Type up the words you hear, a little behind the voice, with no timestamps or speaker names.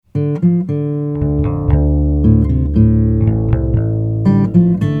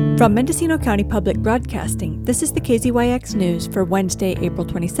From Mendocino County Public Broadcasting, this is the KZYX News for Wednesday, April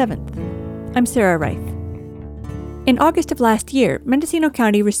 27th. I'm Sarah Reith. In August of last year, Mendocino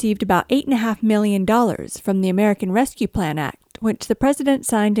County received about $8.5 million from the American Rescue Plan Act, which the president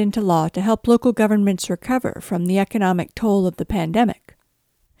signed into law to help local governments recover from the economic toll of the pandemic.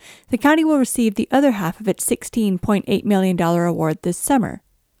 The county will receive the other half of its $16.8 million award this summer.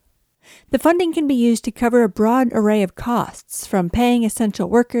 The funding can be used to cover a broad array of costs, from paying essential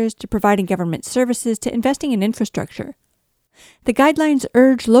workers to providing government services to investing in infrastructure. The guidelines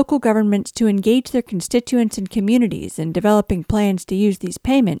urge local governments to engage their constituents and communities in developing plans to use these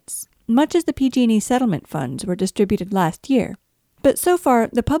payments, much as the PG&E settlement funds were distributed last year. But so far,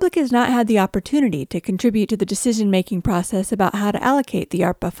 the public has not had the opportunity to contribute to the decision-making process about how to allocate the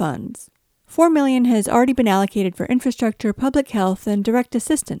ARPA funds. $4 million has already been allocated for infrastructure, public health, and direct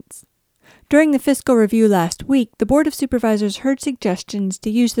assistance. During the fiscal review last week, the Board of Supervisors heard suggestions to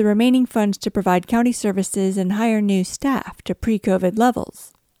use the remaining funds to provide county services and hire new staff to pre-COVID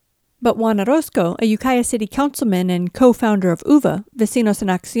levels. But Juan Orozco, a Ukiah City councilman and co-founder of UVA, Vecinos en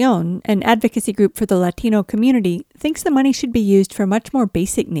Acción, an advocacy group for the Latino community, thinks the money should be used for much more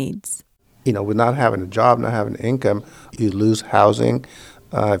basic needs. With not having a job, not having income, you lose housing.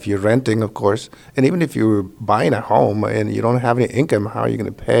 If you're renting, of course, and even if you're buying a home and you don't have any income, how are you going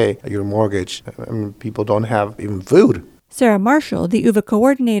to pay your mortgage? People don't have even food. Sarah Marshall, the UVA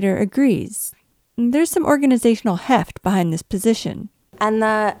coordinator, agrees. There's some organizational heft behind this position. And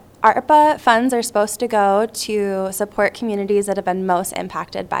the ARPA funds are supposed to go to support communities that have been most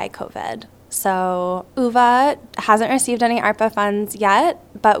impacted by COVID. So UVA hasn't received any ARPA funds yet,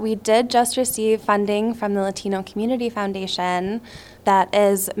 but we did just receive funding from the Latino Community Foundation that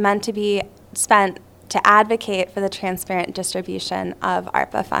is meant to be spent to advocate for the transparent distribution of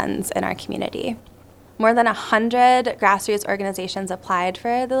ARPA funds in our community. More than 100 grassroots organizations applied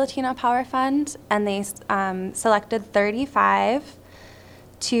for the Latino Power Fund, and they selected 35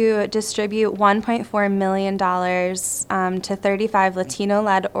 to distribute $1.4 million to 35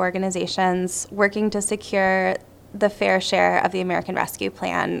 Latino-led organizations working to secure the fair share of the American Rescue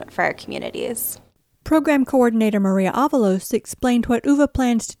Plan for our communities. Program Coordinator Maria Avalos explained what UVA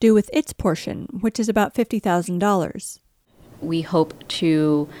plans to do with its portion, which is about $50,000. We hope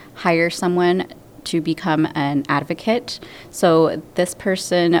to hire someone to become an advocate. So this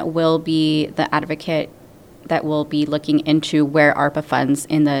person will be the advocate that will be looking into where ARPA funds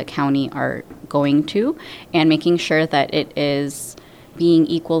in the county are going to and making sure that it is being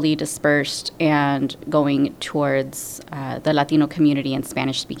equally dispersed and going towards the Latino community and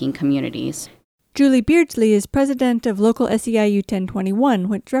Spanish-speaking communities. Julie Beardsley is president of Local SEIU 1021,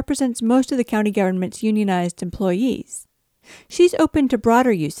 which represents most of the county government's unionized employees. She's open to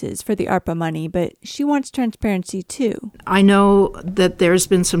broader uses for the ARPA money, but she wants transparency too. I know that there's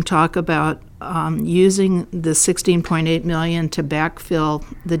been some talk about using the $16.8 million to backfill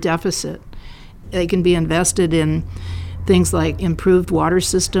the deficit. They can be invested in things like improved water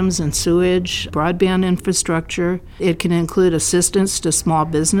systems and sewage, broadband infrastructure. It can include assistance to small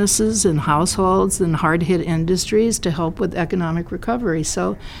businesses and households and hard-hit industries to help with economic recovery.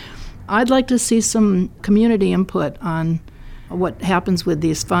 So I'd like to see some community input on what happens with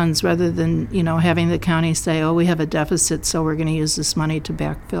these funds rather than, having the county say, we have a deficit, so we're going to use this money to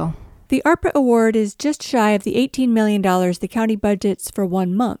backfill. The ARPA award is just shy of the $18 million the county budgets for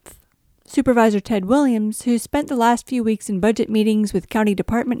 1 month. Supervisor Ted Williams, who spent the last few weeks in budget meetings with county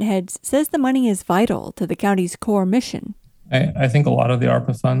department heads, says the money is vital to the county's core mission. I think a lot of the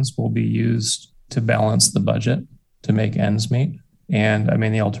ARPA funds will be used to balance the budget, to make ends meet. And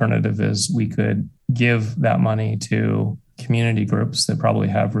the alternative is we could give that money to community groups that probably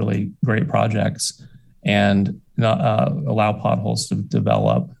have really great projects and allow potholes to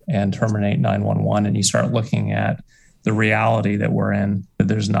develop and terminate 911. And you start looking at the reality that we're in, that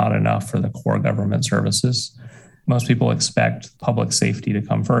there's not enough for the core government services. Most people expect public safety to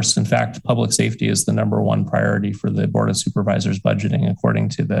come first. In fact, public safety is the number one priority for the Board of Supervisors budgeting, according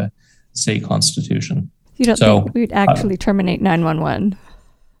to the state constitution. You don't think we'd actually terminate 911?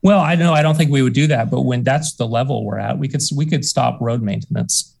 Well, I don't think we would do that. But when that's the level we're at, we could stop road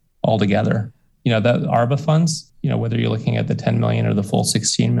maintenance altogether. The ARPA funds, whether you're looking at the 10 million or the full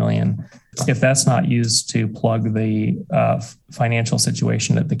 16 million, if that's not used to plug the financial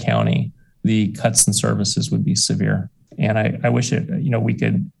situation at the county, the cuts in services would be severe. And I wish we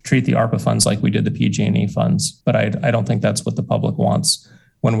could treat the ARPA funds like we did the PG&E funds, but I don't think that's what the public wants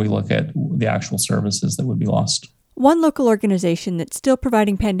when we look at the actual services that would be lost. One local organization that's still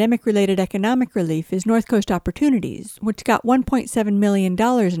providing pandemic-related economic relief is North Coast Opportunities, which got $1.7 million in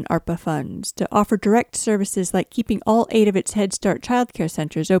ARPA funds to offer direct services like keeping all 8 of its Head Start childcare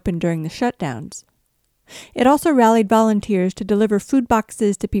centers open during the shutdowns. It also rallied volunteers to deliver food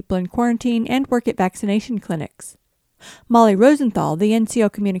boxes to people in quarantine and work at vaccination clinics. Molly Rosenthal, the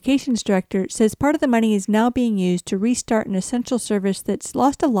NCO Communications Director, says part of the money is now being used to restart an essential service that's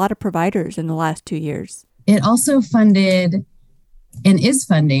lost a lot of providers in the last 2 years. It also funded and is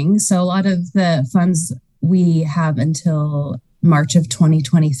funding, so a lot of the funds we have until March of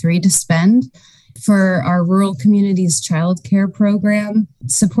 2023 to spend for our Rural Communities Child Care Program,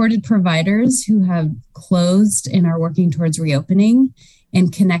 supported providers who have closed and are working towards reopening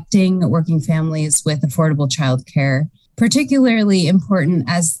and connecting working families with affordable childcare, particularly important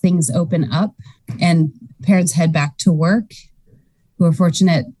as things open up and parents head back to work who are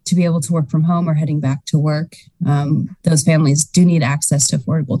fortunate to be able to work from home or heading back to work. Those families do need access to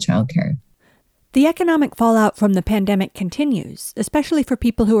affordable childcare. The economic fallout from the pandemic continues, especially for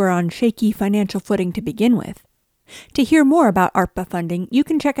people who are on shaky financial footing to begin with. To hear more about ARPA funding, you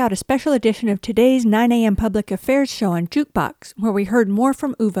can check out a special edition of today's 9 a.m. Public Affairs show on Jukebox, where we heard more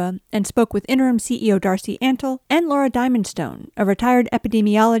from UVA and spoke with interim CEO Darcy Antle and Laura Diamondstone, a retired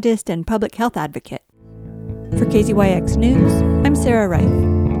epidemiologist and public health advocate. For KZYX News, I'm Sarah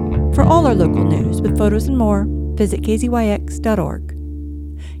Reith. For all our local news with photos and more, visit kzyx.org.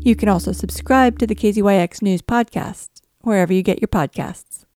 You can also subscribe to the KZYX News podcast, wherever you get your podcasts.